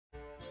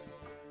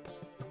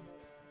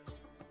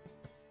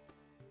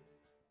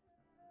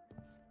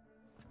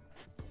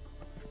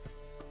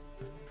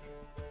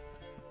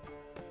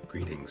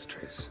Greetings,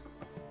 Triss.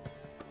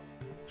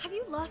 Have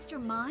you lost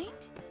your mind?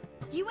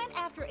 You went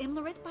after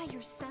Imlerith by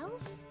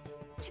yourselves?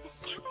 To the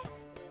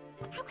Sabbath?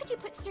 How could you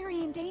put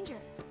Ciri in danger?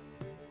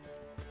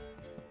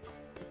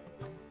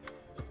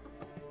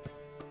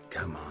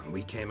 Come on,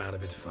 we came out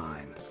of it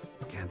fine.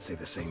 Can't say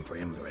the same for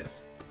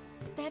Imlerith.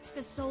 That's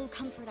the sole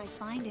comfort I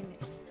find in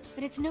this,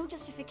 but it's no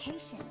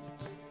justification.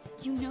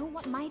 You know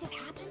what might have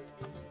happened?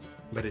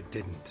 But it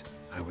didn't.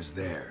 I was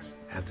there,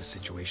 had the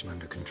situation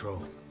under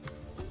control.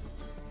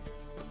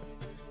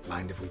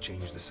 Mind if we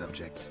change the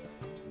subject?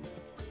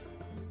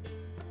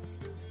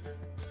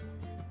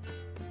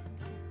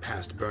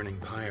 Past burning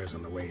pyres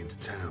on the way into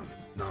town,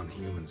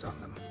 non-humans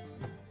on them.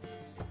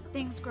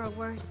 Things grow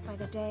worse by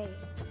the day.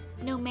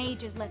 No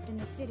mages left in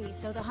the city,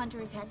 so the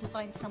hunters had to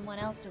find someone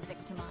else to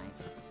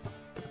victimize.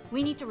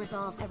 We need to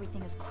resolve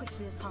everything as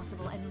quickly as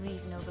possible and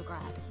leave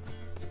Novigrad.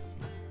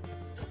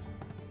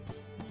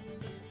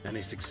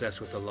 Any success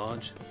with the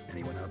lodge?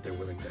 Anyone out there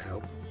willing to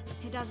help?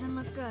 It doesn't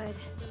look good.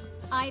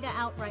 Ida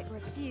outright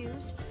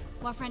refused,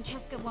 while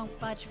Francesca won't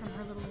budge from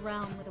her little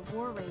realm with a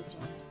war raging.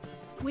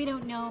 We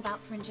don't know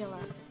about Fringilla.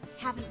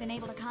 Haven't been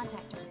able to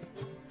contact her.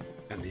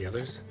 And the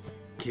others?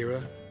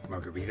 Kira?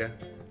 Margarita?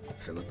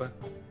 Phillipa?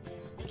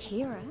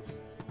 Kira?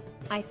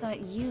 I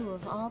thought you,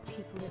 of all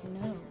people,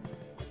 would know.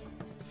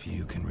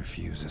 Few can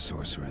refuse a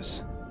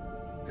sorceress.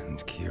 And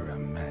Kira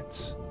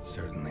Metz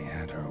certainly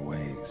had her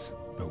ways.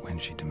 But when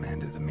she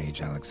demanded the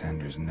Mage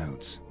Alexander's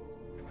notes,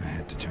 I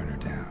had to turn her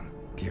down.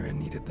 Kira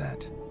needed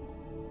that,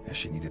 as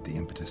she needed the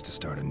impetus to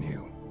start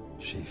anew.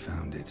 She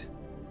found it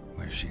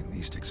where she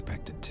least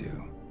expected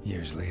to.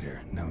 Years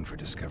later, known for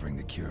discovering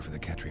the cure for the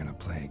Catriona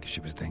plague,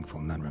 she was thankful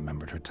none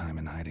remembered her time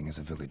in hiding as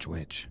a village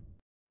witch.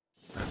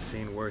 I've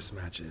seen worse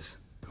matches.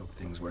 Hope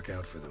things work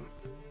out for them.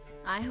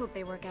 I hope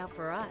they work out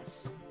for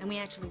us, and we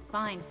actually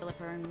find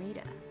Phillipa and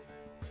Rita.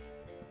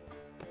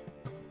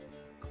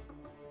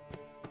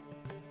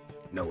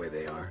 Know where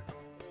they are?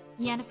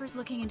 Yennefer's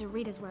looking into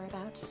Rita's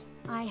whereabouts.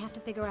 I have to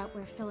figure out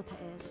where Phillipa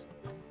is.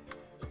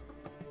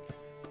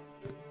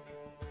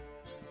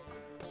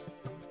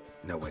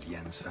 Know what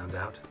Yen's found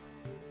out?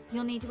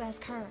 You'll need to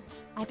ask her.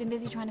 I've been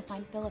busy trying to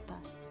find Phillipa.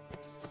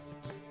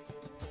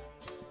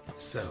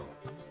 So,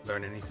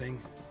 learn anything?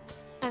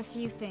 A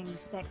few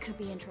things that could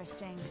be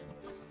interesting.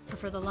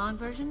 Prefer the long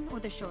version or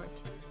the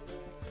short?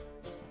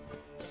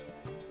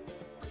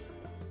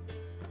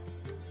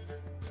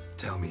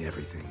 Tell me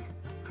everything.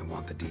 I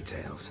want the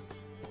details.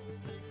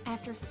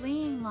 After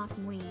fleeing Loch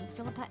Muin,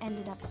 Phillipa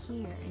ended up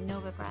here in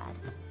Novigrad.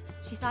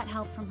 She sought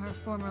help from her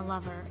former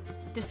lover,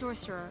 the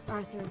sorcerer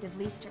Arthur de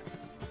Vlister.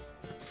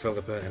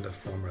 Phillipa and a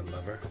former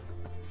lover?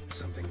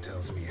 Something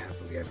tells me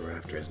happily ever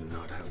after is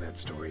not how that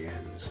story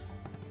ends.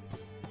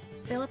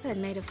 Phillipa had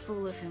made a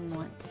fool of him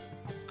once.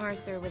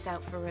 Arthur was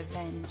out for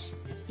revenge.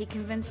 He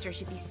convinced her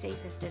she'd be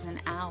safest as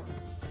an owl.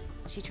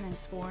 She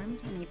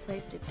transformed, and he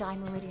placed a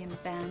Dimeridium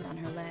band on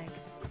her leg.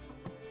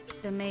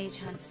 The mage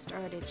hunt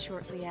started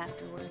shortly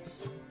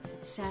afterwards.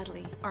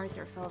 Sadly,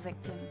 Arthur fell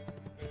victim.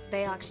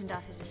 They auctioned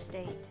off his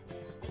estate.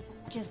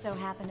 Just so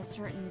happened a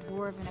certain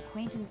dwarven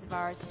acquaintance of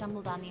ours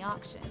stumbled on the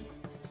auction.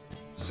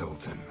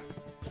 Zoltan.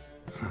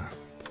 Huh.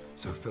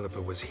 So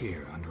Phillipa was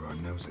here under our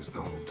noses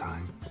the whole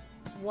time?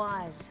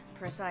 Was,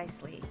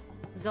 precisely.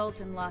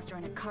 Zoltan lost her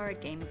in a card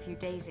game a few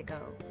days ago.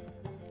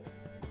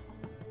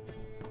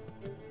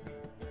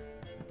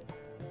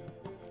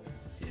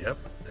 Yep,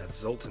 that's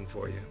Zoltan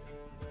for you.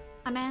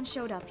 A man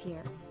showed up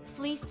here,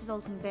 fleeced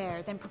Zoltan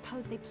bare, then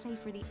proposed they play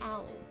for the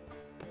owl.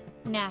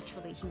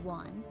 Naturally, he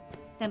won,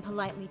 then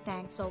politely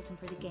thanked Zoltan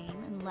for the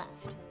game and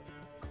left.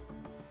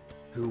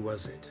 Who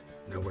was it?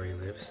 Know where he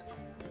lives?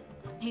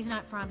 He's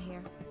not from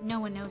here. No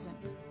one knows him.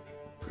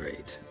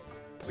 Great.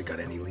 We got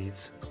any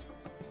leads?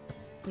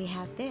 We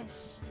have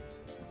this.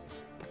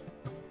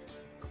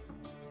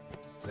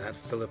 That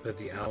Phillipa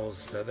the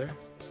Owl's feather?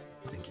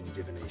 Thinking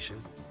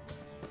divination?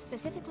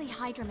 Specifically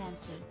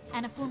hydromancy,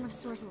 and a form of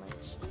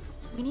sortilege.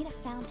 We need a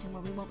fountain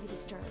where we won't be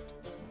disturbed.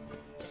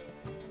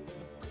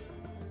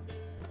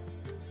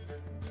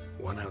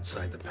 One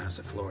outside the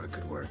Passiflora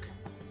could work.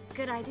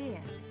 Good idea.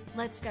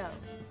 Let's go.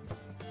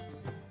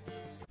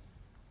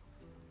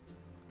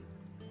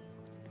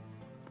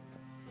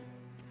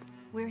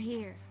 We're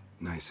here.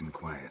 Nice and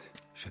quiet.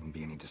 Shouldn't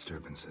be any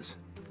disturbances.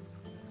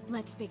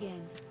 Let's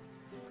begin.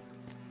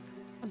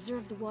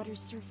 Observe the water's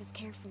surface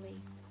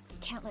carefully.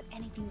 Can't let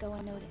anything go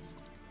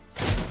unnoticed.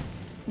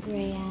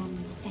 Graham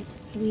et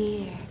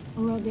thuir,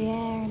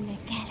 Robert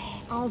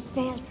Mekele,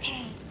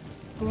 Alfelte.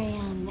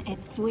 Graham et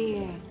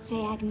thuir, de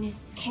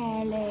agnis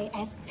kerle,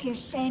 es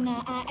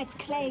pirshena a et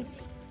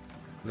clays.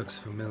 Looks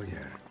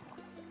familiar.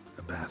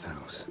 A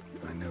bathhouse.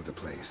 I know the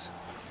place.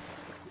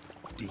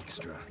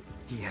 Dikstra.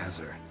 He has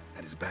her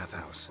at his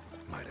bathhouse.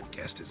 Might have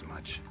guessed as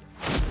much.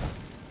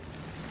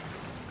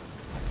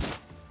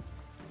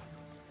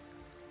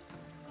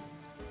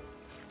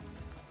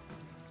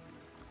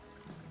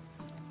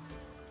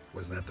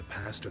 Was that the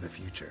past or the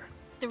future?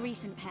 The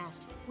recent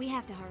past. We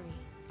have to hurry.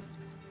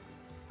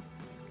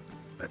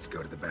 Let's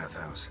go to the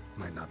bathhouse.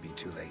 Might not be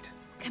too late.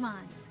 Come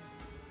on.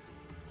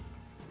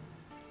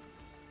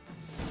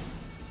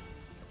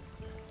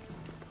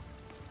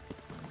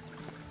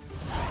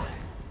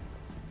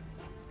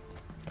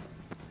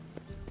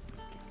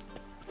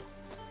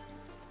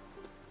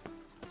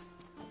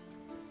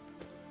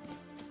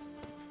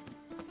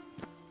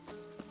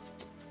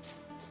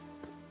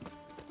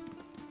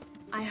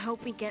 I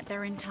hope we get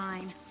there in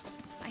time.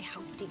 I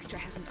hope Dikstra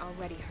hasn't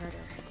already hurt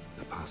her.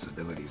 The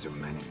possibilities are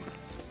many.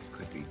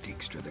 Could be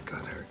Dikstra that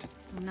got hurt.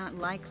 Not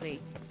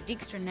likely.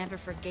 Dikstra never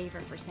forgave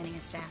her for sending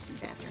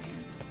assassins after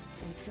him.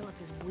 And Philip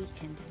is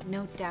weakened,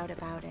 no doubt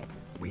about it.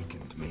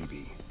 Weakened,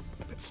 maybe,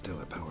 but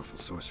still a powerful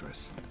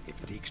sorceress. If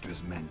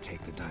Dijkstra's men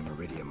take the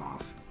Dimeridium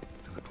off,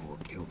 Philippa will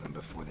kill them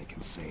before they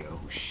can say,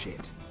 oh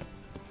shit.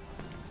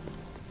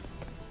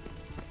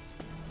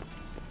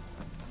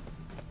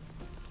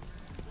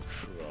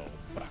 Crawl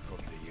back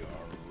under your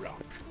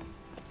rock.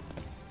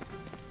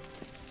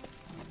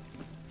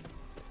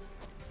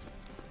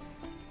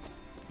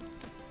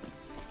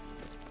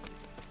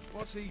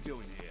 What's he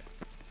doing here?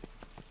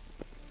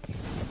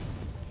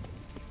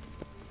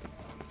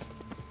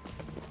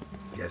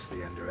 Guess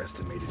they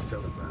underestimated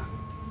Philippa.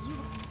 You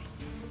are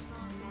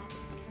strong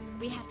magic.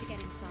 We have to get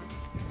inside.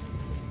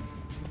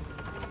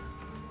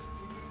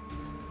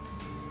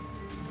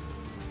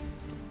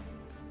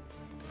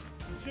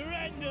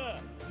 Surrender!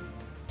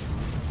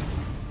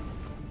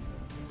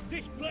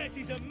 This place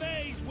is a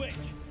maze,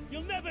 witch!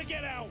 You'll never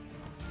get out!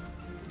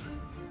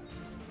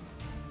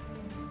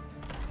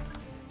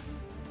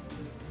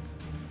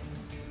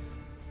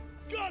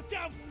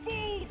 Goddamn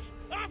fools!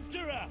 After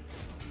her!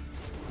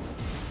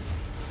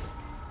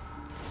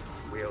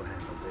 We'll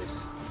handle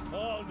this.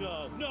 Oh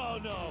no, no,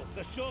 no!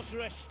 The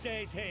sorceress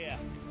stays here!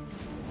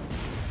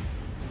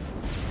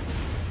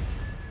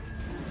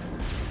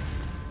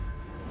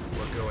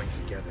 We're going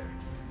together.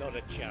 Not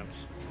a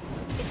chance.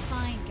 It's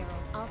fine, Geralt.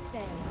 I'll stay,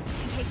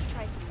 in case she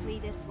tries to flee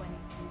this way.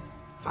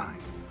 Fine.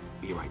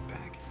 Be right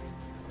back.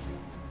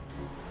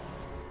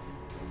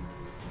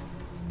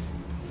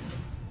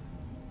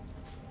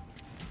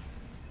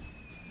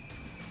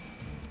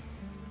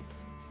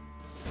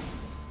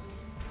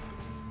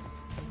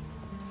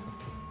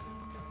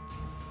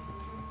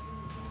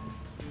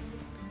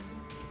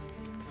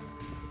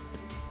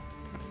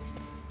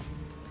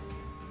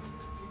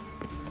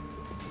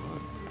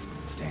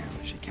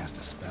 Damn, she cast a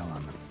spell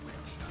on them.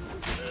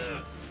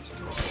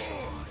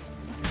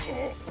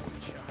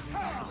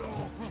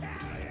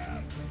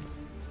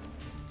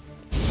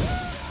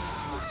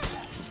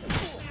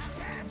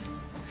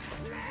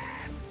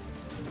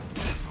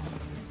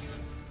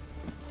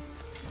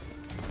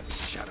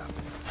 Shut up.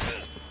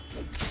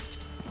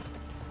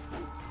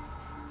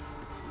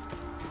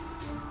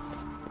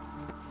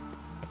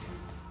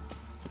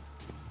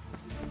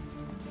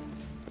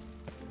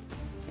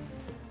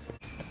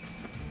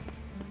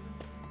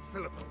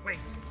 Philippa, wait.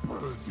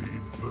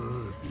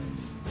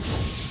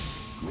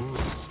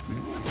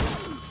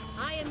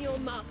 I am your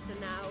master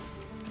now.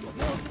 You're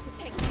to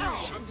protect me,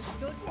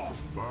 understood?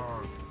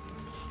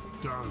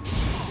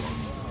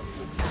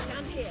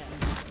 Stand here.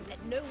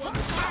 Let no one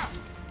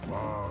pass.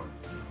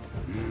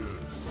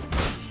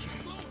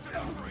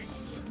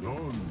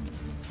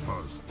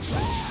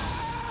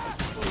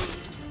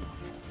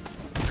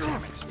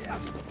 Damn it.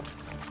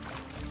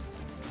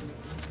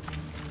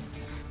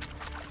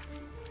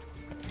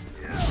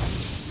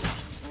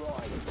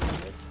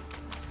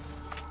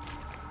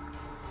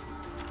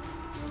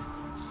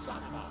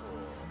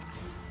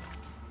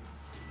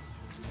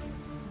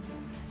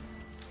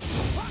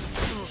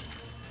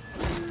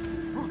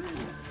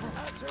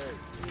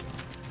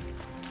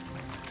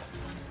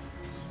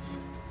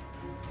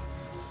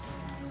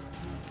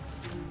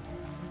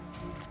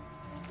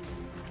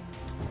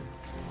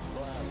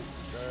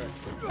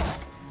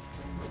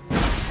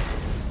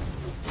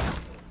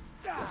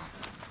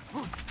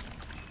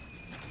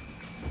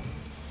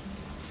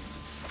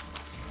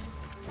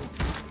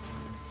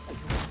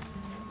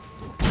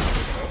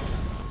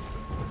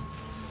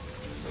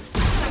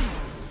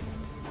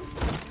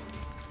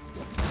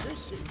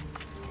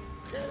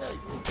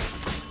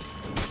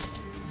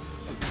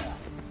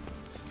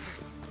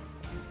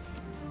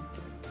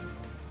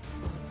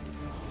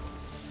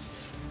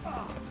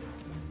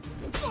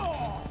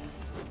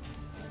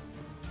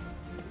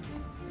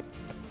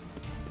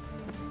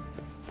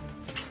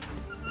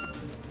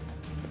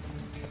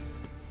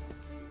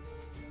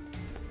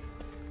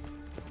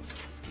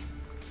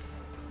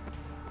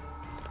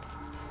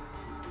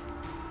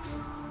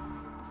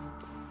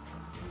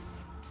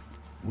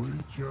 We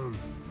shall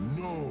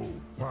no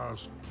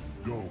past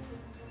go.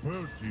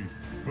 Birdie,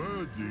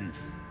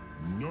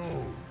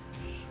 no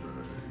say.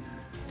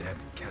 Dad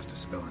cast a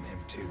spell on him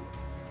too.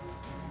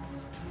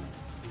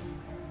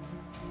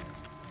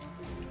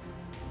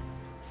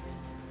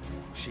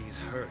 She's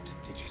hurt.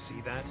 Did you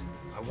see that?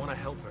 I want to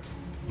help her.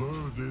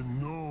 Birdie,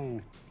 no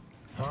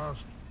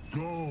past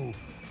go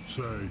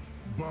say.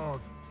 But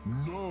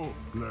no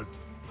let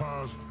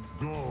past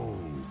go.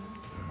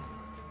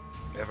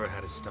 Ever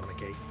had a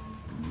stomachache?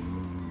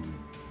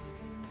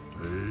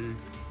 Ache?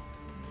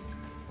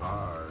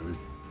 Aye.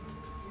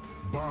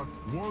 But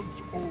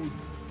once old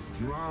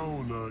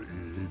drowner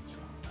eat.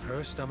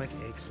 Her stomach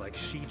aches like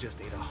she just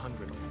ate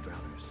 100 old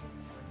drowners.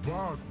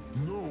 But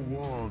no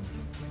one.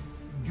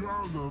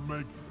 Drowner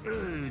make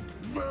ache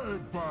very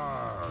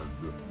bad.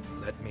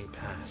 Let me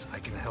pass. I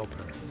can help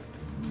her.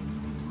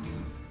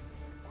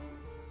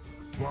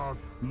 But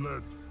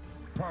let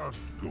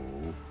past go.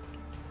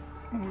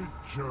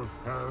 With your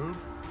help.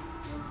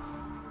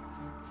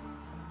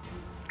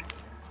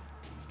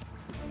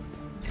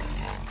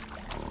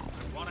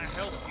 Wanna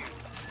help you?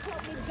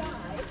 Help me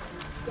die?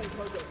 Don't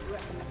hold your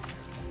breath.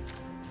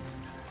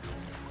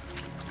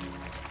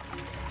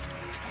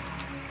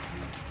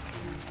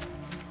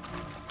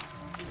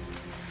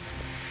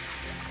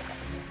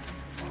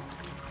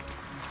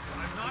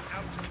 I'm not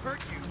out to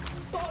hurt you.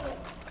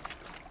 Bollocks!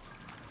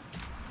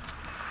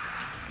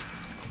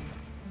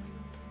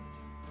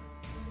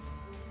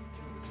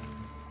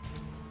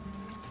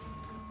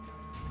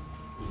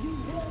 You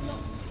will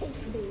not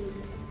take me.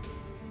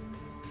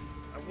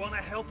 I wanna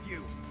help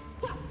you.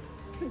 Ha!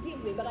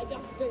 Forgive me, but I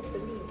just don't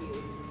believe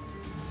you.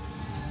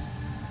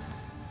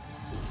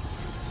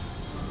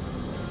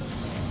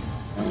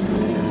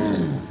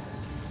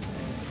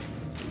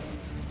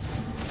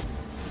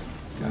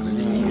 Gotta be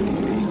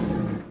kidding me.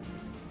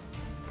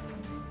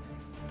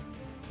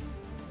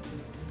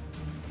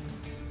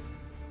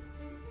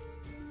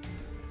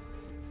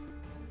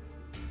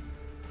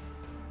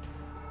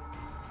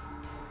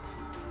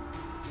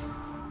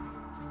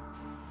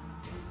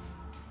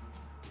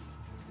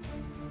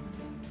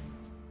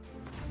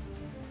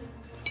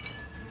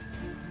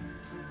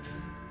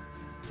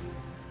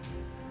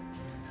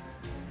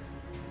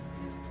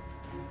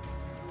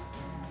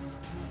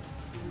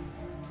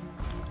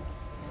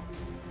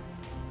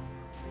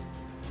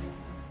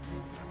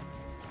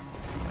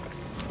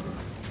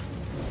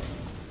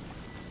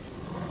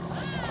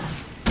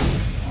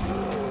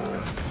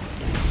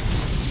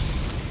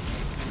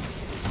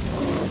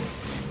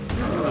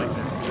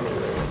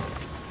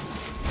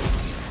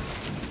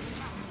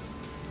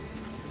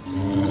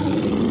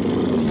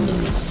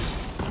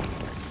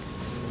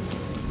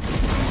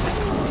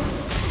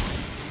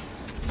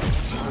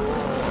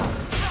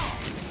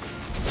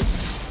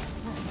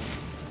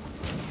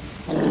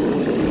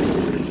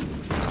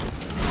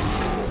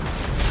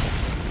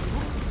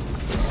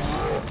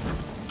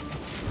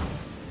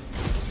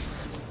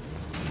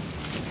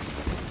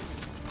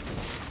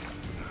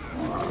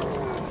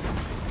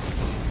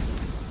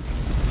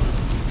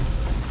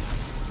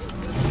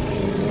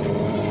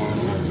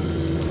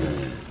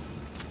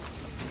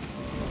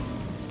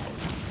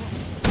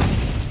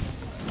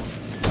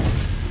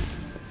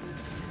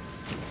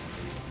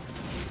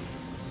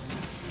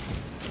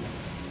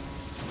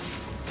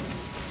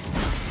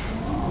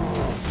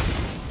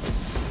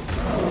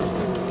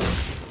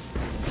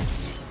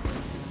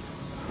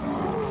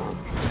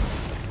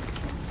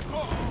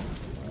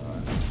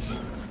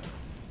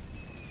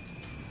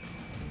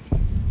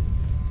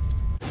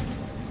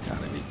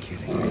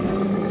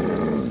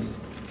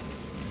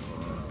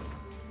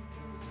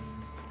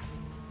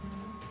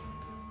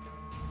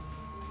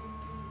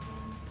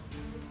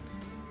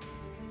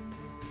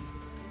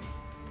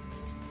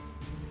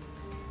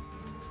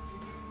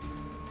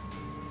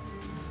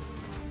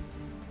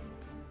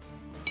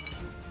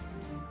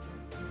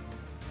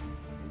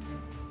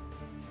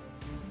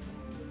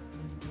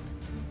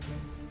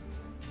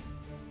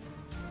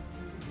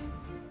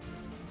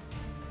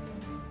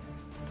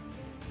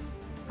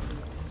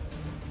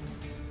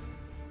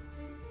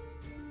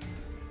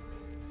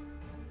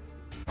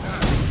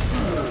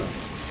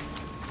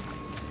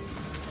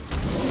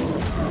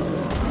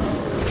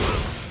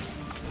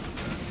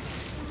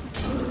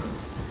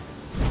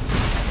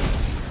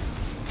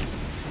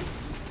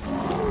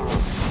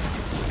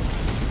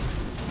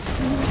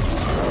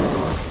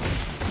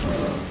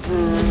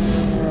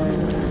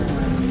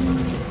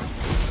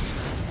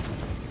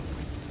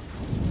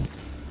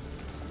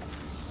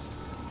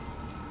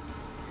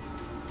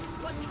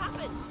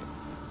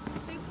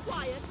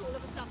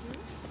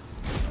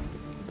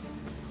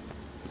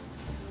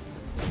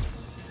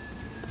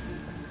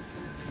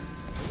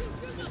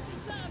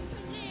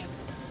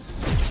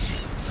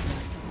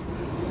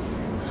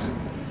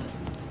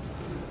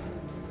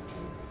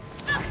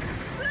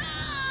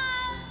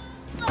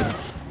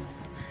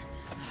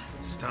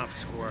 Stop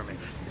squirming.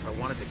 If I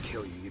wanted to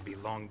kill you, you'd be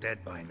long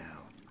dead by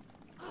now.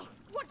 Oh,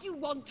 what do you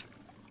want?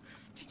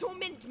 To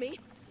torment me?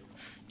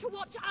 To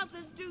watch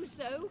others do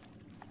so?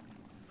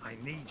 I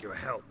need your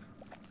help.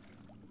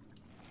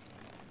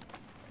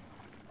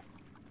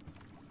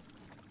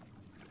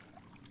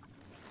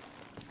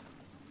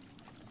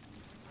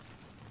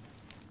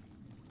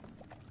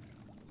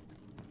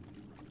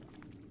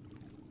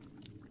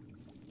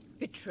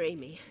 Betray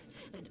me,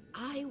 and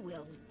I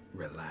will.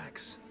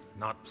 Relax.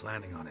 Not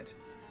planning on it.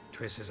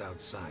 Triss is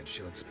outside.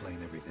 She'll explain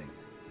everything.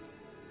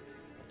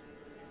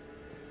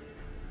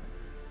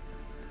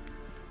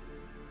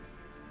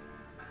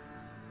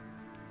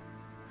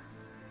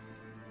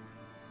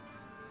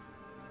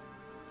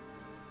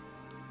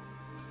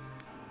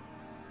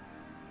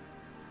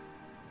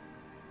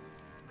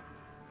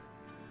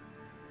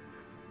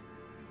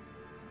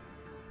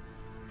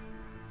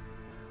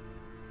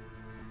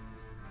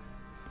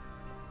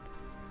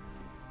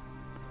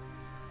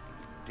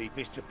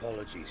 Deepest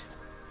apologies,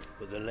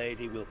 but the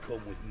lady will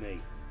come with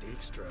me.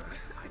 Dikstra,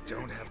 I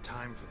don't have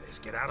time for this.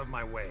 Get out of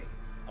my way.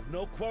 I've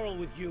no quarrel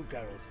with you,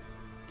 Geralt.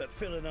 but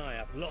Phil and I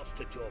have lots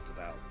to talk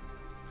about.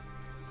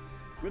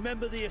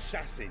 Remember the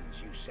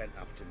assassins you sent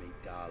after me,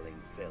 darling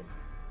Phil?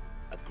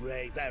 A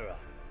grave error.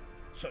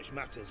 Such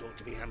matters ought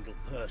to be handled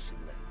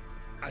personally,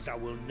 as I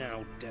will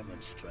now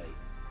demonstrate.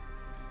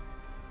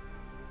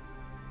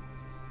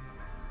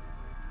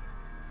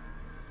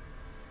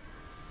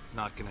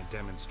 Not gonna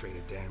demonstrate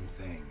a damn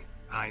thing.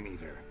 I need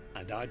her.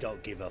 And I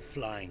don't give a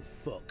flying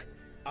fuck.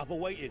 I've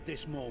awaited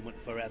this moment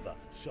forever,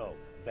 so,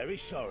 very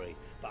sorry,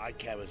 but I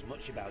care as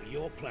much about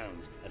your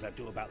plans as I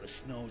do about the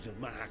snows of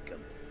Mahakam.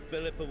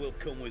 Phillipa will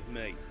come with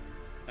me,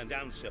 and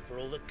answer for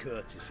all the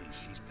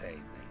courtesies she's paid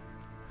me.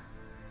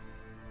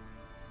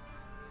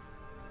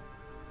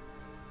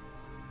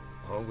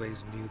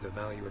 Always knew the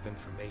value of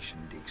information,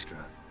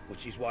 Dikstra.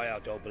 Which is why I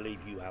don't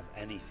believe you have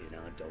anything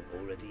I don't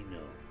already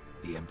know.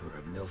 The Emperor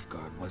of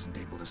Nilfgaard wasn't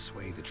able to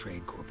sway the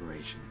Trade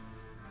Corporation.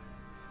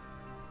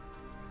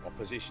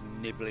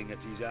 Opposition nibbling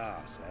at his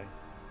arse, eh?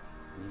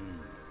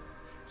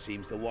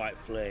 Seems the White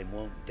Flame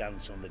won't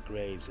dance on the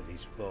graves of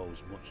his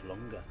foes much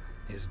longer.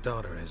 His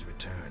daughter has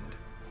returned.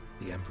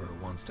 The Emperor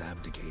wants to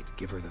abdicate,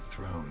 give her the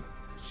throne.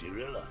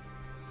 Cirilla?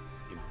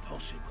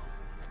 Impossible.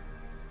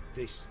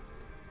 This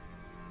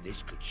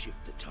could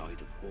shift the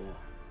tide of war.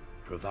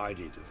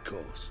 Provided, of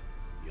course,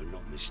 you're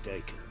not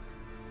mistaken.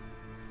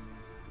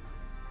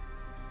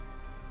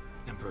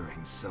 Emperor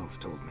himself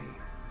told me.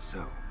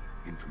 So,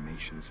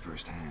 information's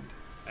firsthand.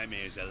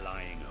 Emir's a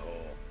lying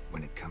whore.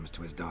 When it comes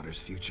to his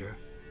daughter's future,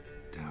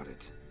 doubt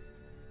it.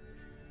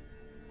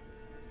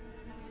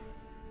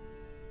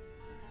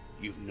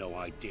 You've no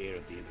idea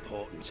of the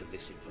importance of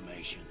this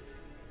information.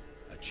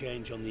 A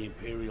change on the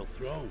Imperial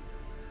throne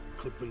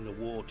could bring the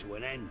war to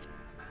an end.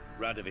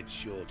 Radovid's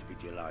sure to be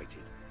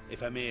delighted.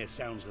 If Emir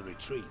sounds the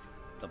retreat,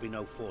 there'll be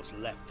no force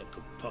left that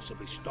could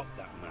possibly stop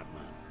that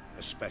madman.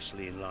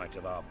 Especially in light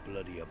of our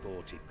bloody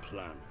aborted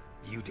plan.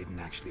 You didn't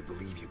actually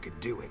believe you could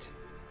do it.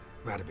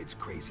 Radovid's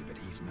crazy, but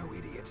he's no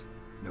idiot.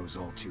 Knows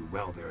all too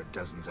well there are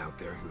dozens out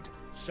there who'd...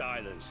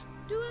 Silence.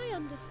 Do I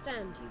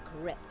understand you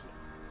correctly?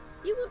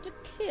 You want to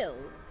kill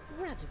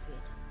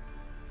Radovid?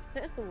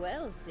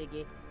 Well,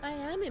 Siggy, I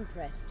am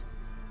impressed.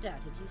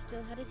 Doubted you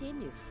still had it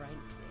in you,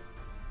 frankly.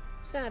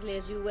 Sadly,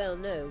 as you well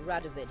know,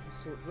 Radovid has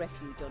sought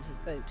refuge on his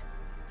boat.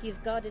 He's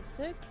guarded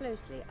so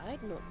closely,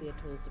 I'd not be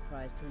at all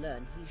surprised to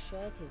learn he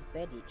shares his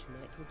bed each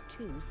night with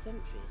 2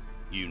 sentries.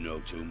 You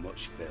know too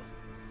much, Phil.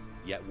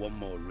 Yet one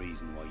more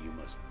reason why you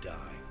must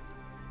die.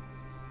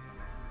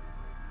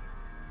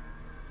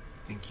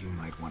 Think you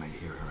might want to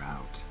hear her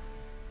out.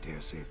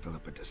 Dare say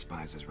Phillipa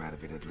despises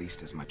Radovid at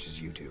least as much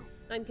as you do.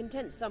 I'm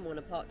content someone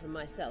apart from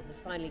myself has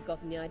finally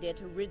gotten the idea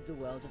to rid the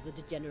world of the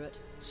degenerate.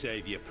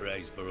 Save your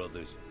praise for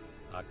others.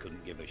 I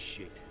couldn't give a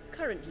shit.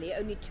 Currently,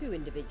 only 2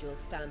 individuals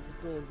stand to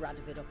draw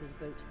Radovid off his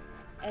boat.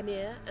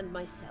 Emir and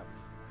myself.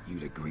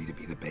 You'd agree to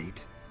be the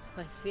bait?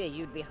 I fear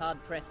you'd be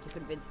hard-pressed to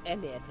convince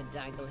Emir to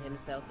dangle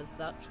himself as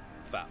such.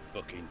 Fat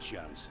fucking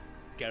chance.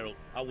 Geralt,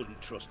 I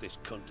wouldn't trust this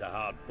cunt to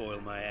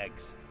hard-boil my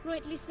eggs.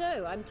 Rightly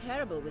so, I'm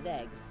terrible with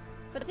eggs.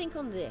 But think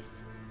on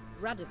this.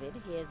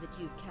 Radovid hears that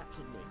you've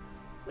captured me.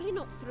 Will he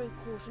not throw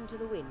caution to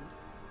the wind?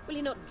 Will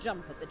he not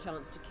jump at the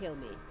chance to kill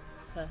me,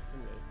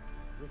 personally,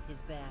 with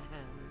his bare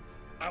hands?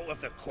 Out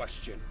of the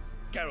question.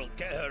 Geralt,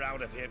 get her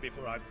out of here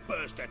before I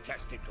burst her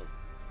testicle.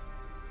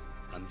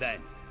 And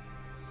then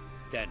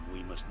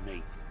we must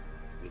meet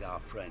with our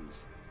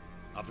friends.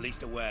 I've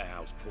leased a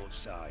warehouse port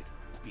side.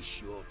 Be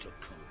sure to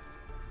come.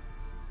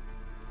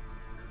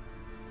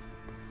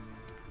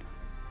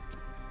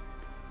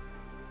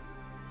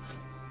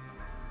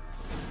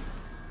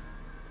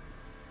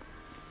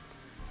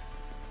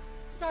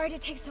 Sorry to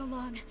take so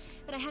long,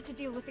 but I had to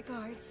deal with the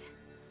guards.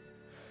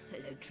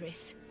 Hello,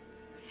 Triss.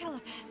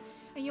 Phillipa,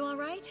 are you all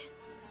right?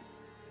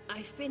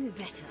 I've been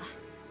better.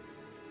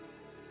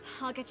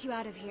 I'll get you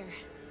out of here.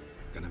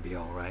 Gonna be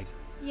all right?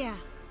 Yeah,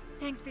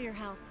 thanks for your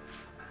help.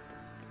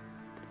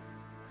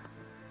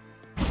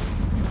 Got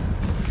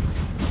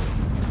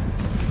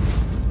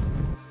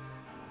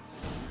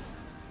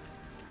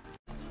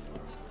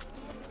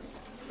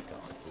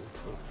a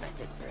foolproof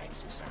method for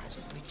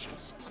exercising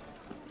witches.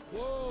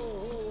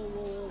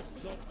 Whoa,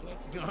 stop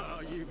flexing. Oh,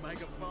 you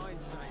make a fine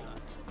sailor.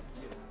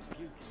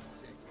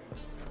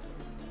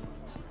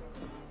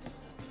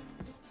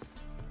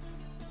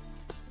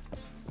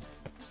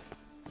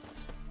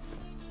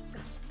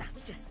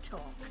 That's just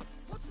talk.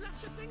 What's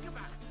left to think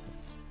about?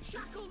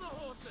 Shackle the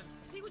horseman.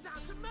 He was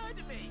out to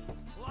murder me.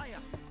 Liar!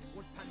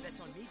 Won't pan this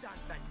on me, Dan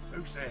Ben.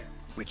 Who's there?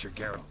 Witcher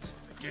Geralt.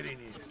 Get in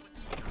here.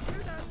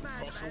 You that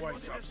man, Toss man away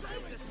wanted to tough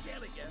save the skills.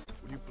 skeleton.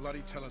 Will you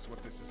bloody tell us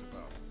what this is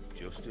about?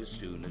 Just as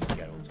soon as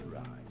Geralt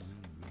arrives.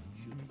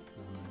 Should he?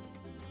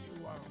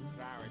 You won't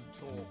plow and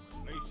talk.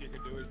 Least you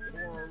can do is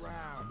pour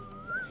around.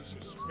 Any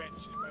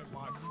suspension made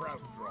my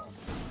throat drop.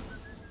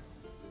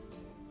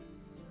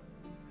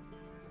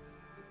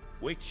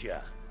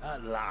 Witcher,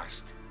 at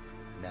last.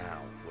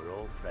 Now we're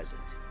all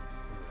present.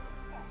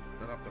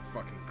 Run up the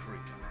fucking creek.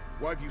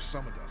 Why have you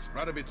summoned us?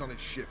 Radovid's on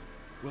his ship.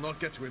 We'll not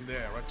get to him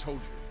there, I told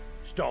you.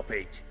 Stop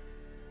it!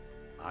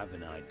 I've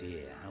an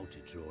idea how to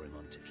draw him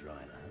onto dry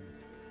land.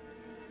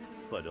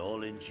 But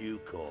all in due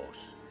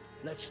course.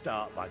 Let's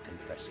start by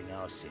confessing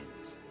our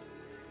sins.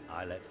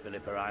 I let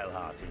Phillipa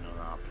Eilheart in on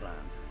our plan.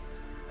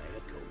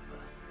 Mea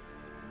culpa.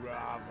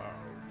 Bravo.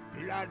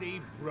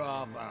 Bloody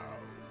bravo.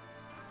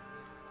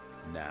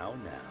 Now,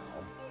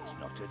 it's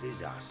not a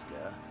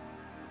disaster.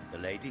 The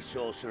Lady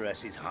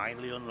Sorceress is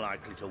highly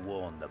unlikely to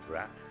warn the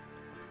brat.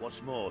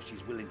 What's more,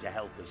 she's willing to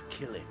help us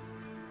kill him.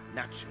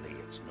 Naturally,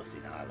 it's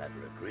nothing I'll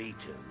ever agree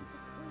to.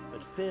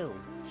 But Phil,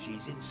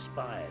 she's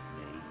inspired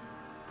me.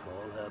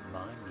 Call her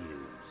my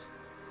muse.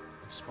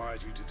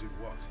 Inspired you to do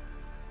what?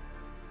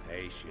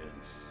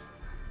 Patience.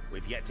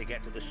 We've yet to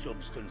get to the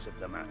substance of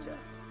the matter.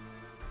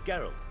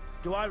 Geralt,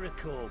 do I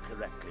recall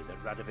correctly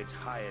that Radovid's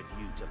hired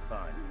you to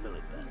find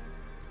Phillipa?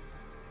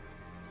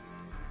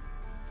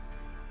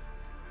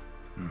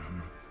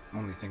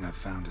 Only thing I've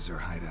found is her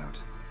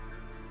hideout.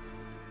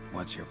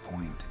 What's your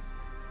point?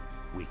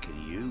 We can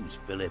use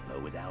Phillipa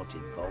without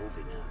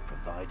involving her,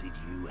 provided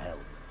you help.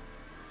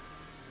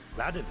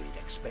 Radovid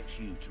expects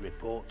you to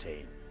report to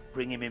him,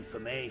 bring him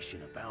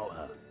information about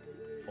her.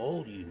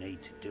 All you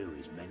need to do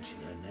is mention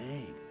her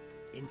name,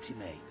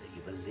 intimate that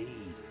you've a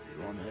lead,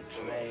 you're on her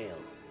trail.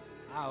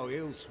 Oh,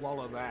 he'll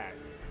swallow that.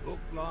 Hook,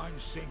 line,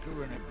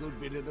 sinker, and a good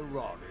bit of the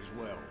rod as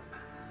well.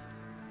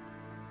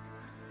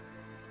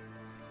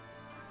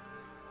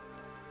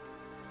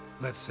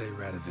 Let's say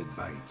Radovid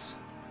bites,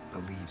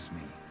 believes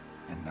me,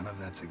 and none of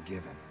that's a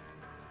given.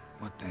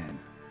 What then?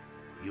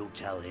 You'll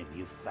tell him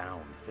you've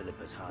found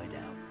Philippa's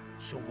hideout,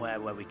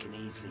 somewhere where we can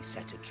easily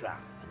set a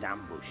trap and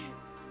ambush.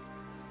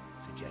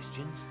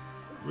 Suggestions?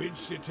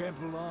 Bridge to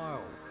Temple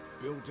Isle.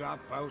 Built up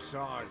both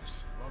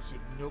sides. Lots of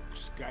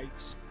nooks,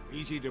 gates.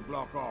 Easy to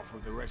block off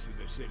from the rest of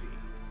the city.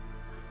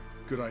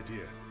 Good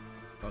idea.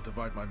 I'll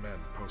divide my men,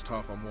 post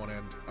half on one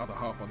end, other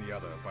half on the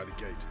other, by the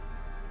gate.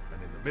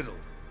 And in the middle,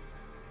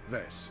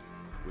 Vess,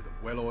 with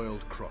a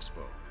well-oiled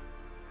crossbow.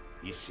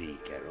 You see,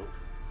 Geralt,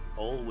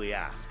 all we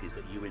ask is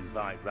that you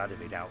invite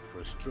Radovid out for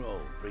a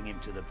stroll, bring him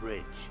to the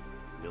bridge.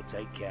 We'll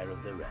take care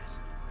of the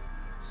rest.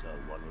 So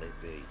what'll it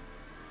be?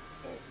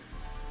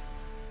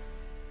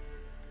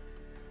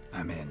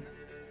 I'm in.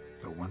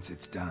 But once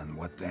it's done,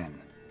 what then?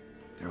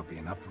 There'll be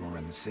an uproar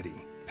in the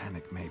city.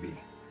 Panic, maybe.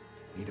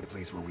 Need a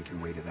place where we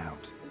can wait it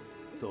out.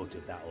 Thought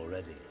of that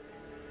already.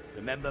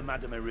 Remember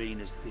Madame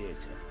Irina's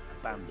theatre?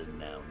 Abandoned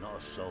now, not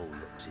a soul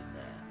looks in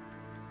there.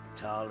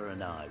 Tala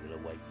and I will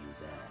await you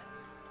there.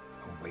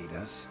 Await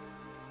us?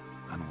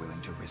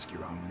 Unwilling to risk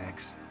your own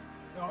necks?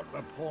 Not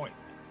the point.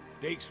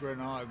 Dikstra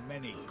and I have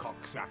many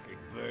cocksucking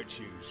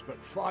virtues,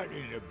 but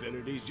fighting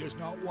ability's just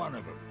not one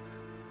of them.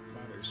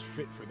 Not as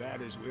fit for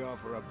that as we are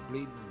for a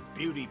bleeding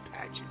beauty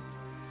pageant.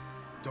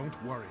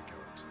 Don't worry,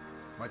 Geralt.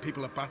 My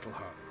people are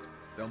battle-hardened.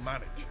 They'll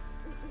manage.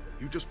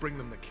 You just bring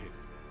them the kid.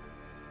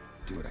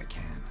 Do what I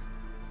can.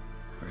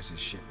 Where's his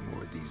ship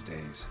moored these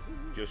days?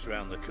 Just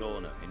round the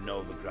corner, in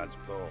Novigrad's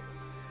port.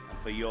 And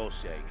for your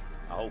sake,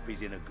 I hope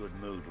he's in a good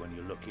mood when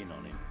you look in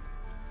on him.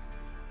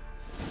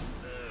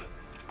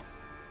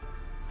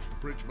 The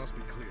bridge must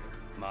be clear.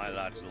 My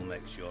lads will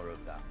make sure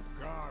of that.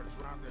 Guards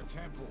round the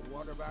temple,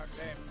 what about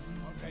them?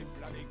 Won't they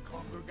bloody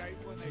congregate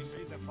when they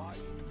see the fight?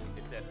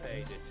 If they're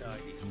paid a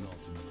tidy sum,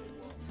 they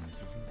won't.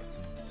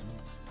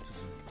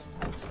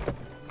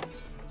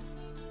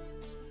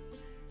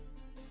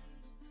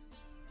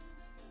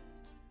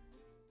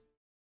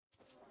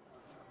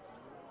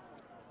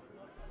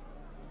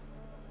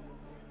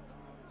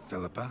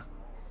 Phillipa?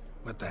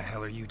 What the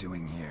hell are you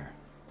doing here?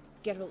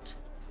 Geralt,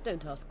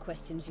 don't ask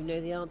questions you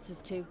know the answers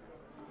to.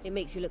 It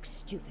makes you look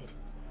stupid.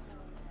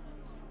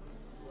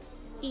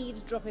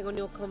 Eavesdropping on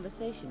your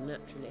conversation,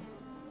 naturally,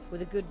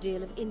 with a good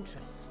deal of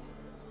interest,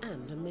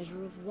 and a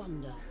measure of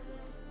wonder.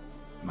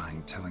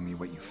 Mind telling me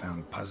what you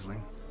found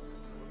puzzling?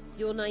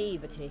 Your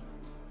naivety.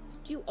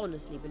 Do you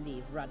honestly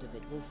believe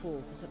Radovid will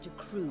fall for such a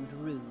crude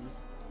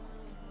ruse?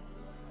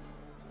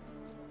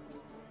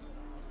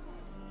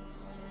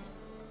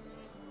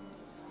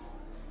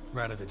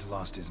 Radovid's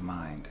lost his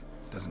mind.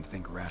 Doesn't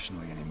think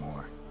rationally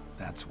anymore.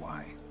 That's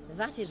why.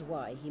 That is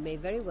why he may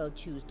very well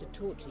choose to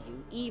torture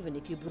you, even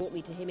if you brought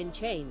me to him in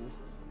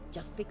chains.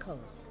 Just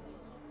because.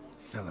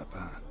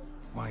 Phillipa,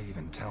 why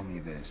even tell me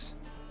this?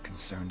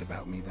 Concerned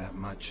about me that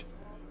much?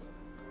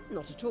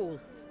 Not at all.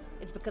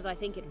 It's because I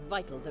think it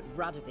vital that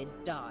Radovid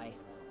die.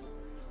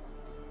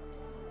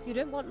 You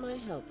don't want my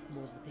help,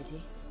 more's the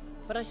pity.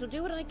 But I shall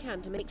do what I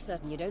can to make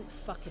certain you don't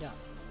fuck it up.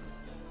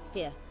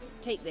 Here,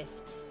 take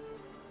this.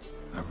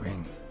 A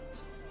ring.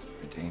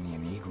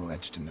 Redanian eagle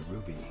etched in the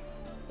ruby.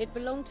 It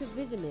belonged to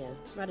Vizimir,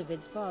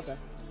 Radovid's father.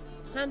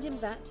 Hand him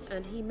that,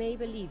 and he may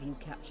believe you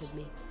captured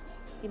me.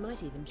 He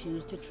might even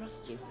choose to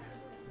trust you.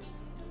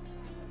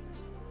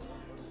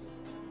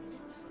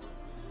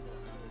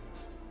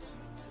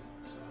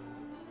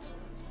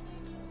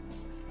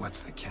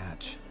 What's the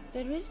catch?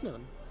 There is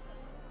none.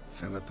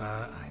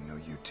 Phillipa, I know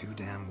you too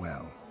damn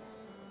well.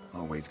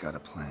 Always got a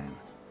plan.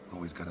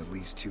 Always got at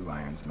least 2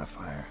 irons in the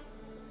fire.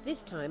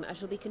 This time I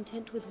shall be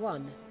content with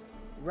one.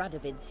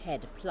 Radovid's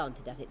head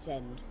planted at its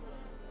end.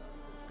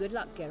 Good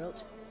luck,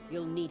 Geralt.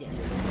 You'll need it.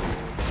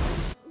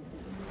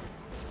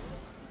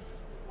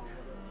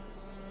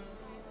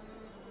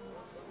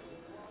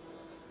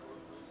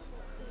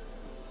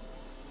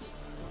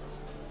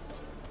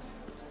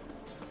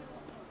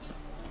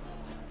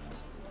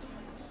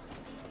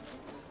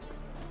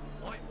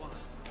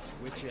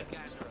 Witcher.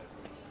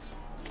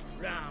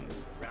 Ram,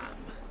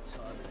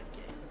 time and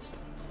again.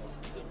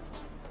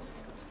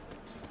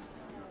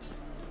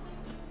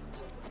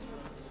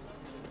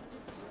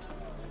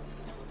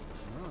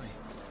 My,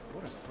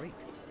 what a freak.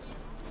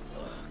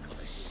 Oh,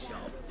 got a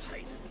sharp pain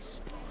in his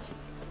spine.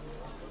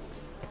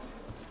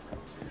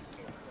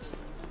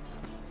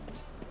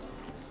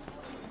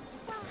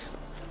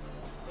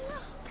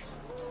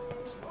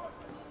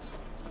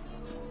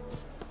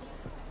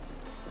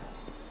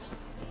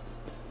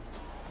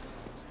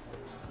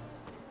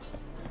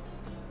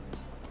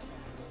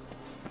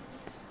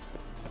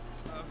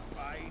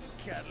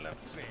 Kettle of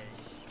fish.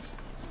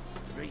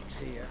 Reeks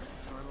here.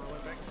 Time I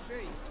went back to sea.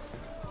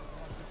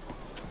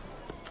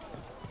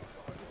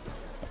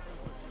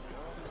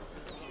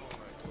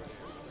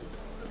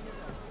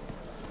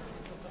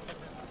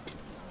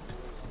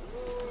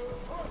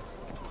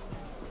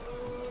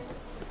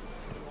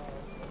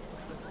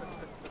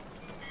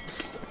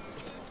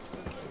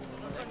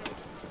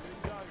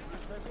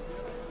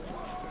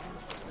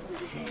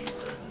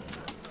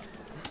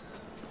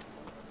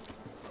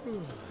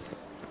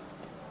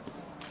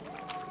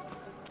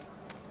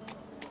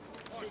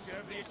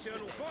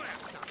 Eternal fire!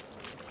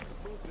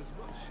 Moved as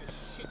much as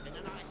shit in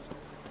an ice.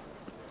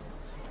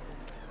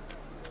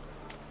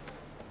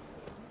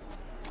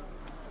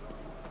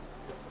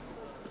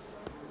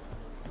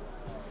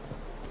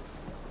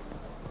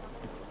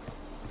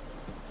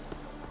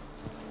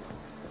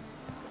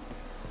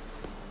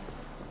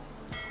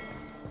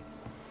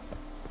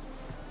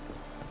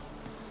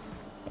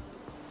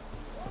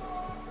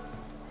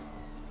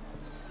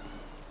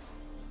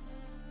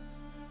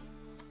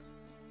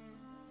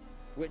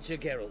 Witcher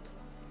Geralt,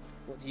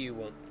 what do you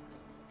want?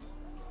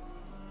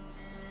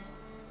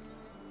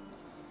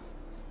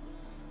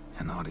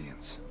 An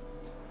audience.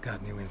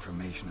 Got new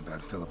information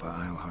about Phillipa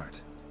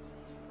Eilheart.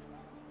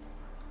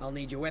 I'll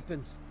need your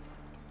weapons.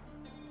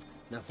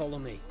 Now follow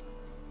me.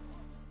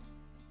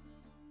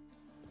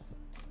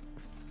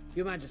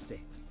 Your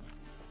Majesty,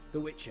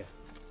 the Witcher,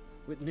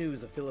 with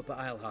news of Phillipa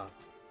Eilheart.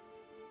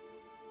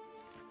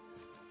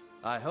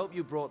 I hope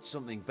you brought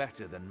something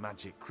better than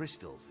magic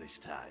crystals this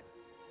time.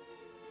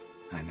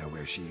 I know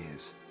where she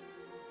is.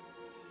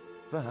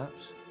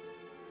 Perhaps.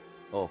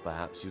 Or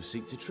perhaps you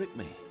seek to trick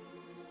me,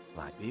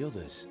 like the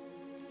others.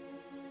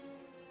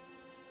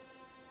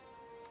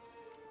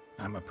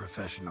 I'm a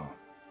professional.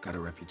 Got a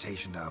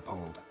reputation to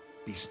uphold.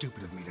 Be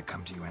stupid of me to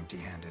come to you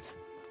empty-handed.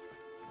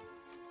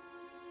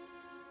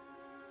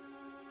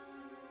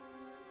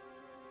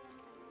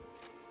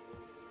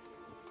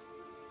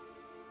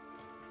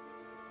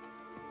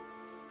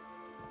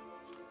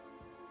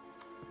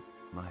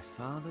 My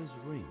father's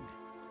ring.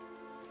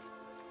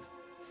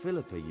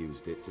 Phillipa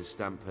used it to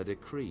stamp her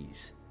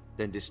decrees,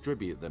 then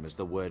distribute them as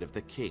the word of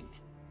the king.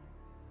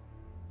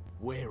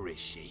 Where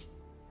is she?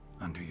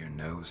 Under your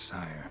nose,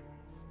 sire.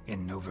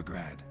 In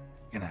Novigrad.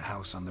 In a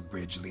house on the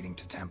bridge leading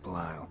to Temple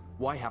Isle.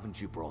 Why haven't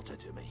you brought her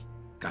to me?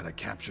 Gotta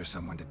capture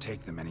someone to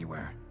take them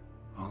anywhere.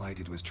 All I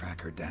did was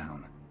track her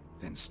down,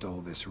 then stole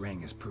this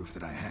ring as proof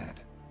that I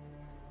had.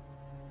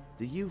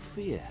 Do you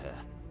fear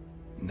her?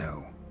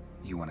 No.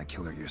 You want to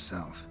kill her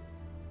yourself.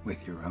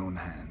 With your own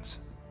hands.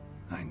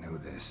 I know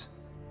this.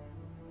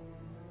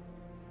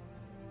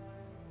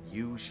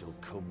 You shall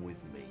come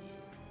with me.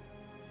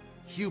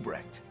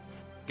 Hubrecht,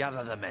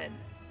 gather the men.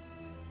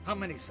 How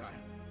many, sire?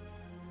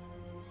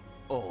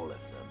 All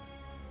of them.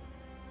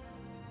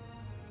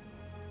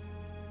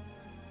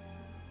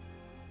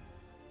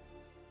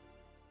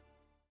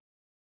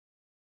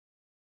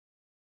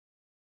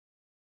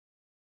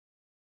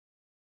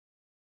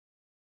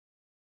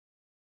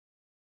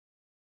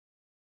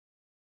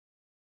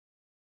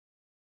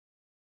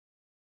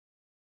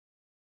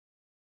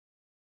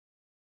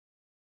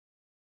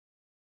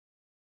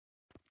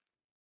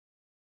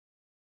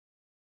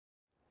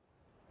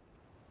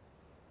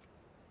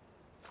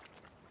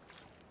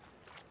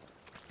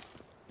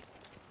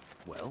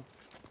 Well,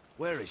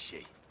 where is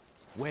she?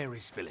 Where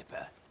is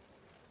Phillipa?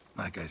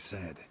 Like I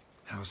said,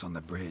 house on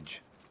the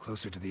bridge,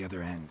 closer to the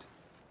other end.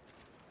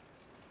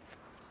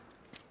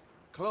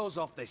 Close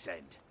off this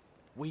end.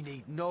 We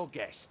need no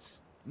guests,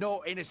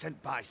 no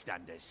innocent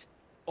bystanders,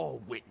 or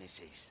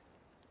witnesses.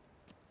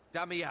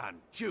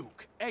 Damian,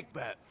 Duke,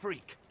 Egbert,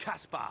 Freak,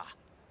 Caspar.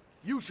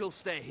 You shall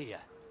stay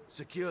here,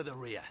 secure the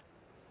rear,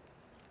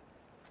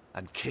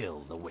 and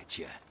kill the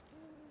Witcher.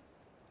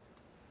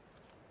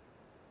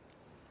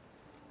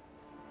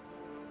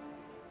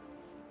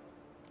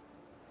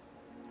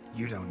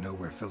 You don't know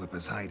where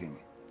Philippa's hiding.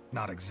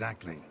 Not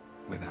exactly,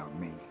 without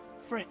me.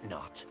 Fret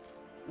not.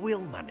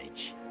 We'll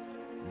manage.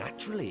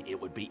 Naturally,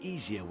 it would be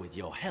easier with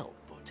your help,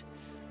 but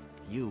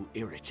you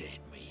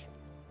irritate me.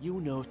 You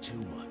know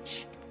too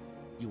much.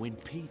 You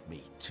impede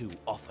me too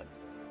often.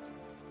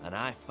 And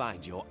I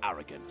find your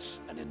arrogance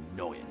an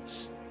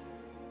annoyance.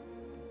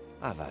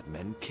 I've had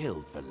men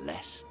killed for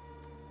less.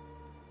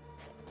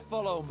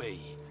 Follow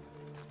me.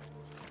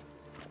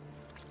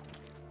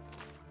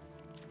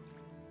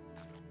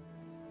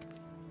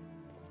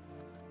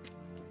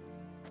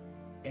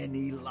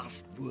 Any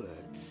last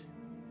words?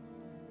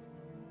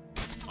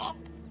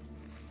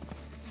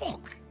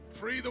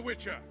 Free the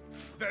Witcher,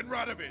 then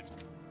Radovid.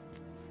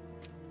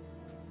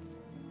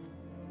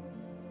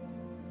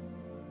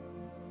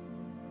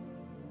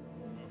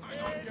 Hang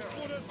on,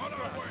 Geralt. On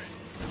our way.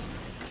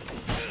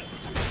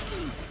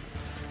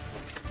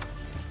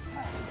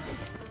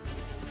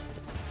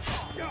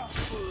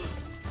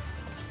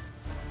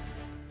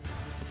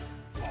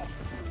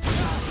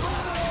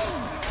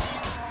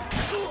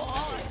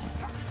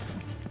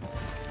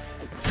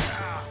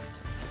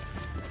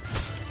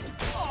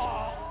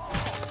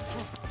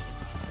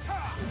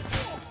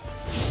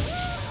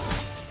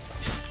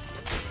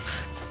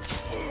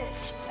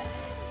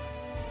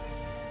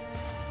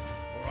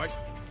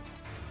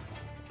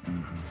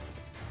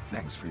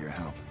 Thanks for your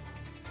help.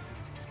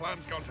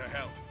 Plan's gone to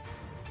hell.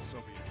 So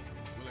be it.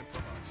 We'll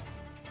improvise.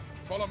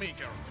 Follow me,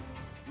 Geralt.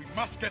 We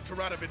must get to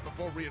Radovid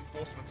before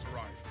reinforcements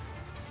arrive.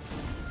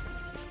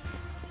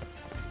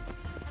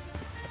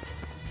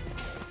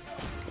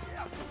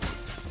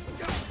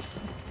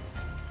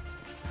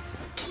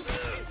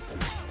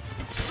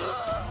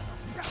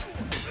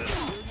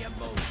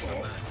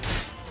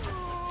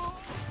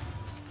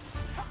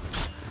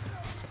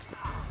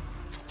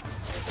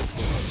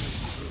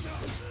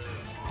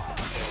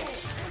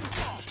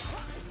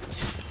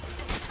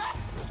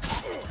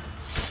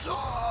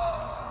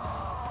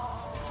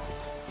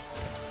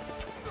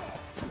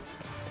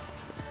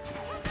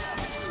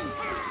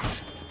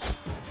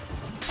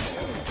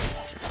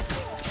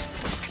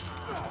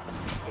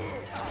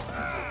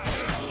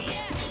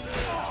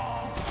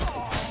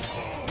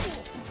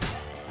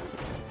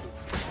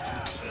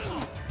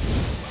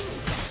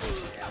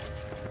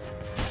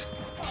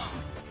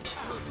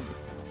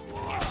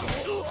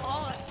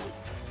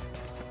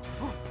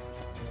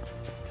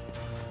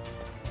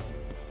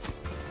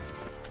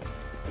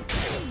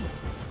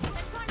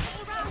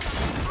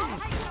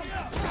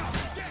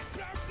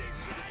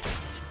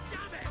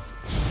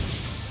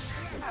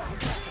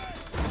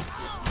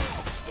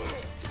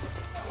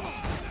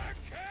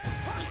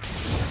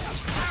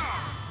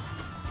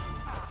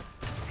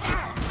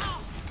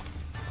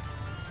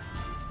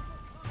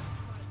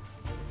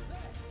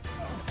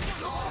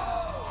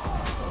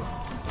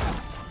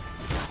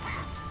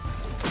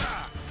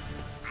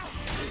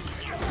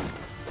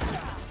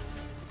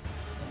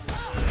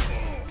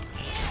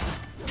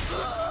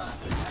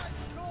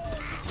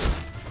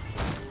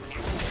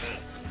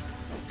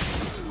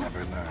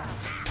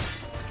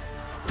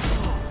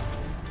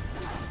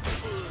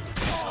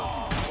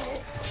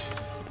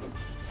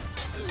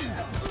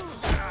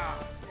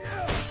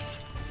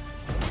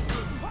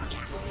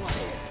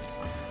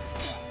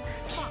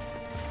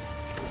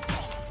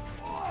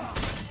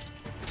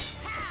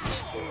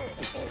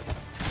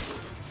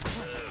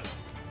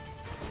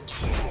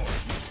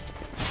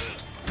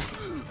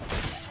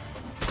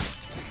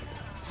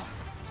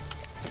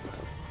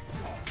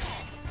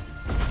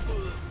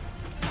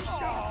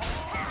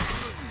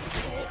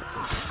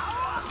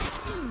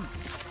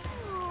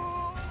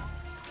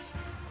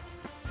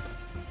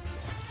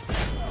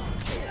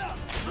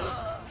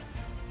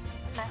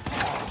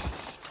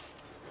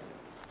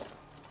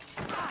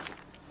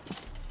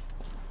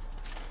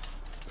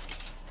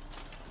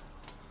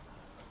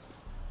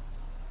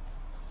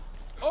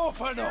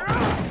 Open up!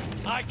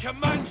 I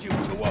command you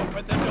to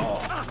open the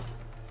door!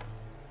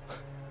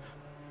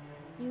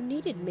 You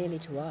needed merely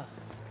to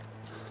ask.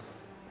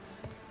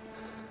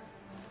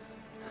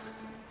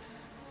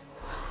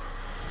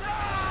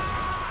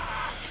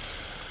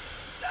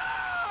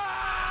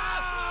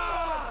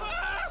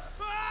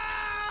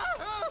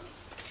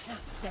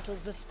 That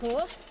settles the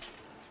score.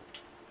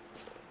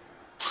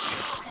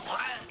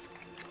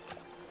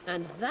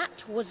 And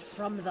that was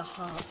from the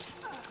heart.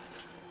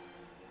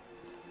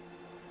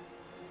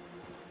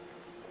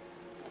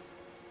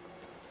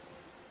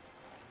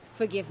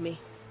 Forgive me.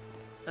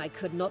 I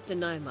could not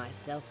deny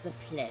myself the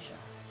pleasure.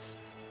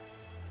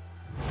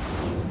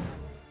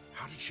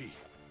 How did she...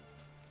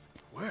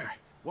 Where?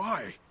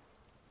 Why?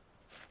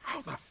 How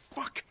the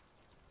fuck?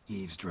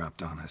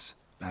 Eavesdropped on us,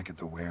 back at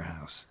the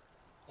warehouse.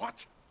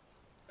 What?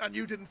 And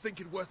you didn't think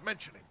it worth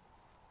mentioning?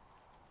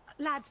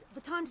 Lads,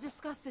 the time to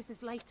discuss this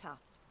is later.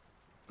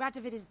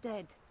 Radovid is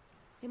dead.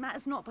 It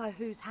matters not by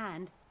whose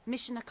hand.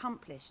 Mission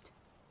accomplished.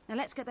 Now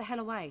let's get the hell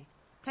away.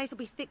 Place will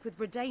be thick with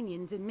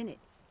Redanians in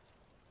minutes.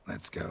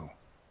 Let's go.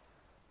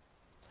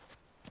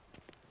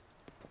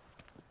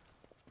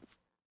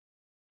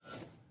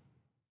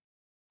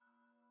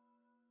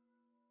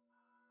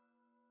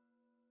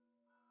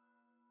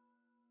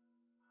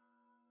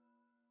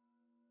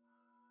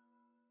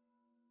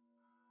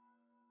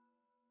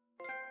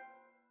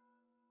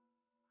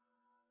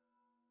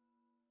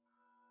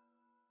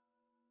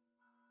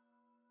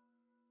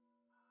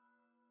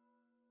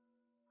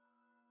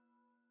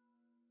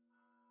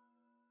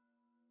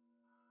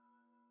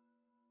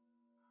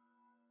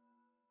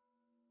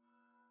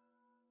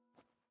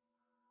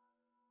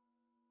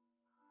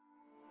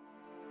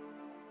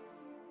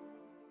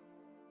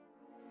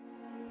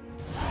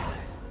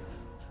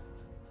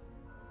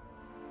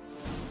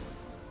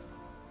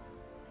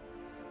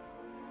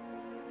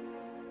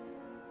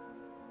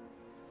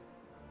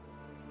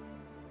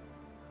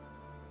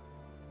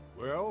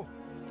 Well,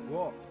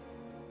 what?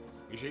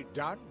 Is it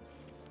done?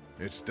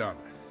 It's done.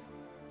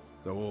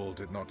 Though all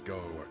did not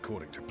go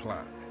according to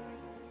plan.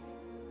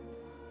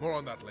 More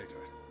on that later.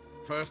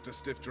 First, a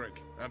stiff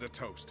drink and a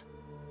toast.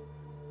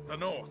 The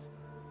North.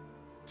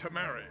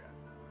 Temeria.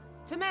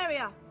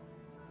 Temeria!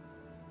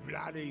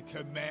 Bloody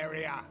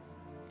Temeria!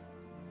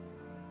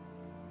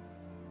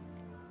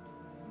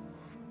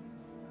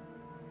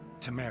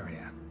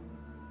 Temeria.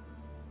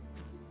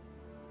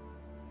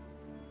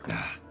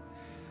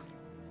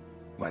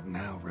 What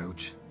now,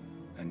 Roach?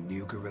 A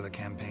new guerrilla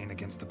campaign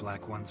against the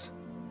Black Ones?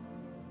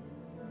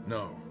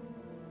 No.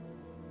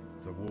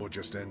 The war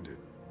just ended.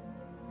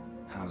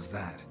 How's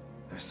that?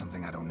 There's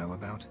something I don't know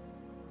about?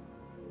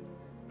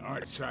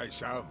 I'd say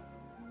so.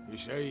 You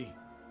see,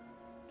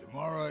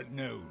 tomorrow at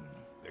noon,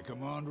 the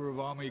commander of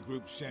Army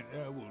Group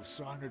Center will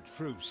sign a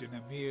truce in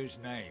Emir's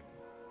name.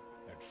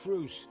 A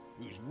truce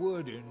whose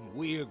wording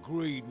we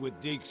agreed with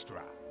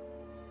Dikstra.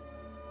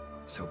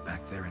 So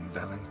back there in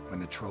Velen,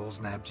 when the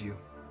trolls nabbed you?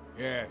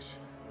 Yes,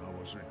 I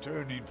was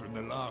returning from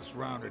the last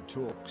round of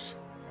talks.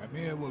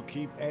 Emir will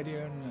keep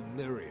Eredin and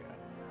Lyria,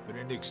 but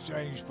in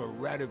exchange for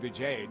Radovid's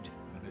head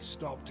and a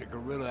stop to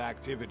guerrilla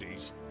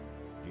activities,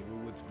 he will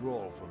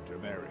withdraw from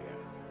Temeria.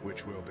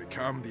 Which will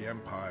become the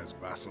Empire's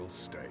vassal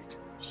state.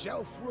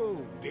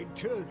 Self-ruled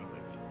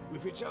internally,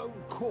 with its own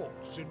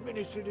courts,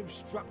 administrative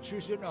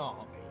structures and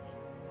army.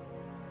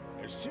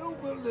 The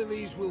silver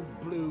lilies will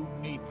bloom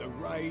neath the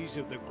rays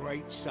of the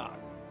great sun.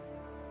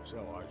 So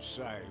I'd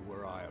say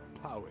were I a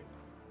poet.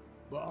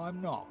 But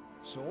I'm not,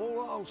 so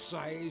all I'll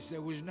say is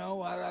there was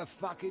no other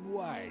fucking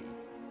way.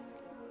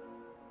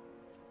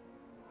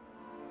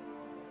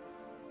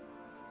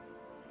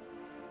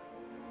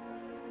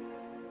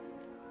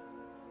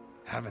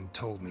 Haven't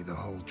told me the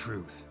whole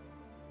truth.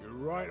 You're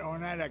right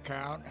on that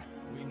account.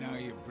 We know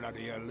you're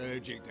bloody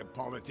allergic to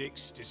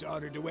politics,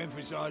 decided to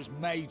emphasize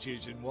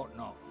majors and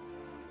whatnot.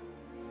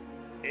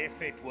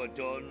 If it were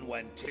done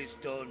when 'tis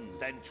done,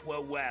 then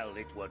 'twere well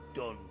it were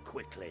done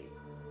quickly.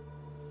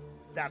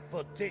 That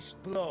but this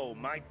blow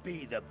might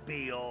be the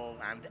be-all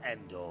and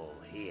end-all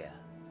here.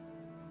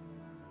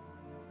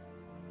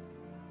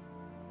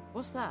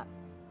 What's that?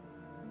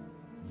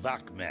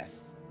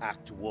 Vakmeth,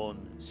 Act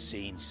 1,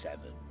 Scene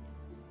 7.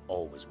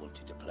 Always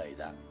wanted to play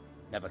that.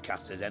 Never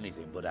cast as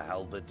anything but a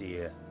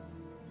halberdier.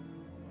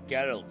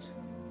 Geralt,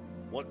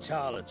 what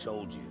Tala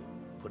told you,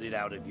 put it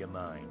out of your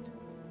mind.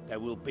 There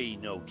will be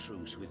no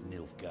truce with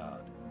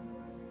Nilfgaard.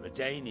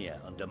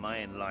 Redania, under my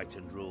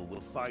enlightened rule,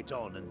 will fight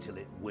on until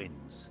it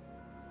wins.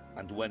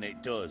 And when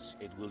it does,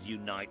 it will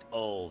unite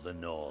all the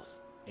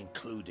North,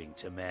 including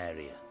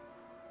Temeria.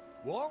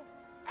 What?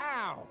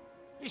 How?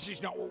 This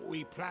is not what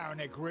we plough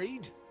and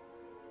agreed.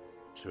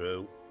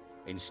 True.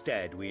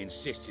 Instead, we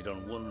insisted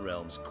on one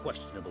realm's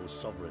questionable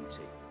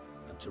sovereignty,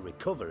 and to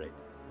recover it,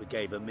 we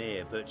gave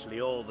Emir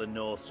virtually all the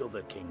North's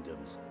other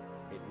kingdoms.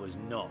 It was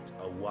not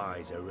a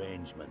wise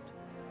arrangement,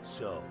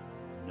 so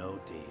no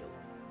deal.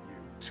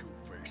 You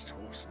two-faced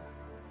horse.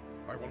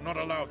 I will not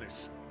allow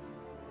this.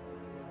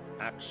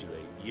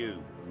 Actually,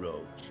 you,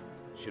 Roach,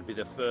 should be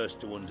the first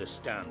to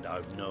understand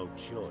I've no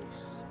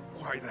choice.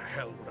 Why the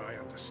hell would I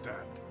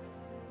understand?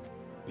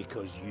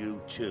 Because you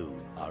too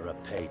are a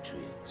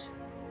patriot.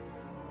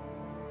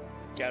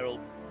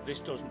 Geralt, this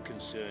doesn't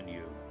concern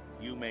you.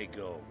 You may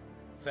go.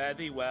 Fare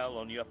thee well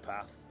on your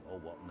path, or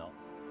whatnot.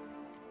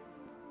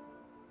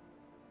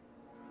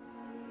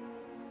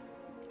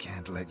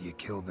 Can't let you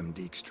kill them,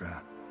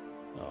 Dikstra.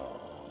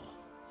 Oh,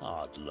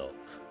 hard luck.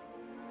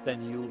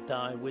 Then you'll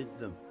die with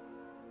them.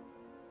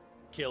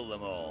 Kill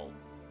them all.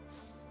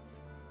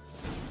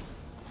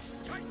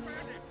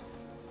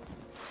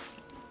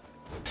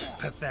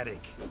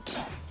 Pathetic.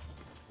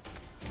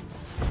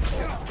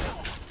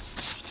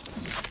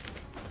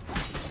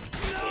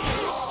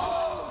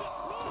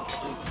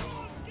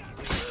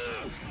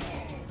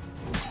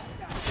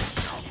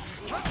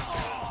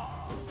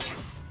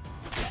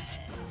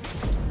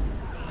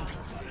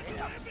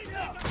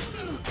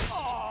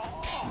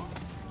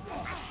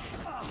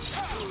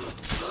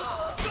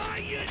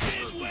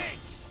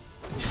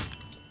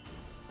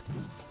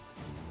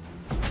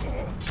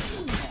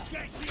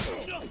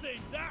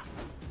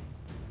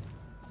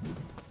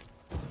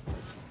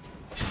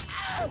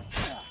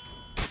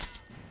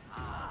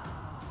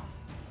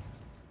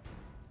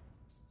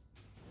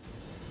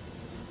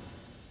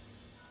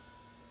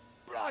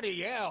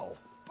 Bloody hell!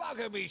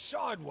 Bugger me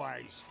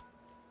sideways!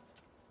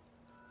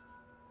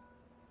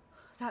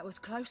 That was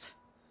close.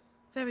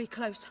 Very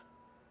close.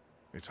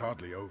 It's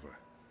hardly over.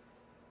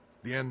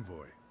 The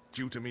envoy,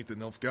 due to meet the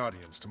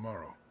Nilfgaardians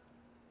tomorrow.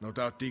 No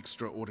doubt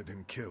Dikstra ordered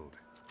him killed.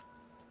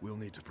 We'll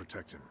need to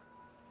protect him.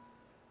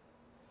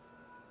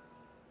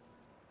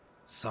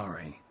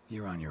 Sorry,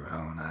 you're on your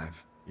own.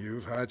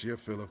 You've had your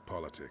fill of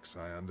politics,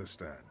 I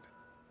understand.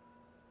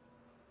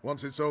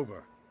 Once it's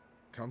over,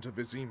 come to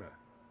Vizima.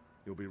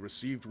 You'll be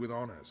received with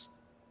honors.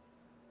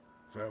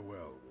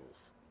 Farewell,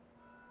 Wolf.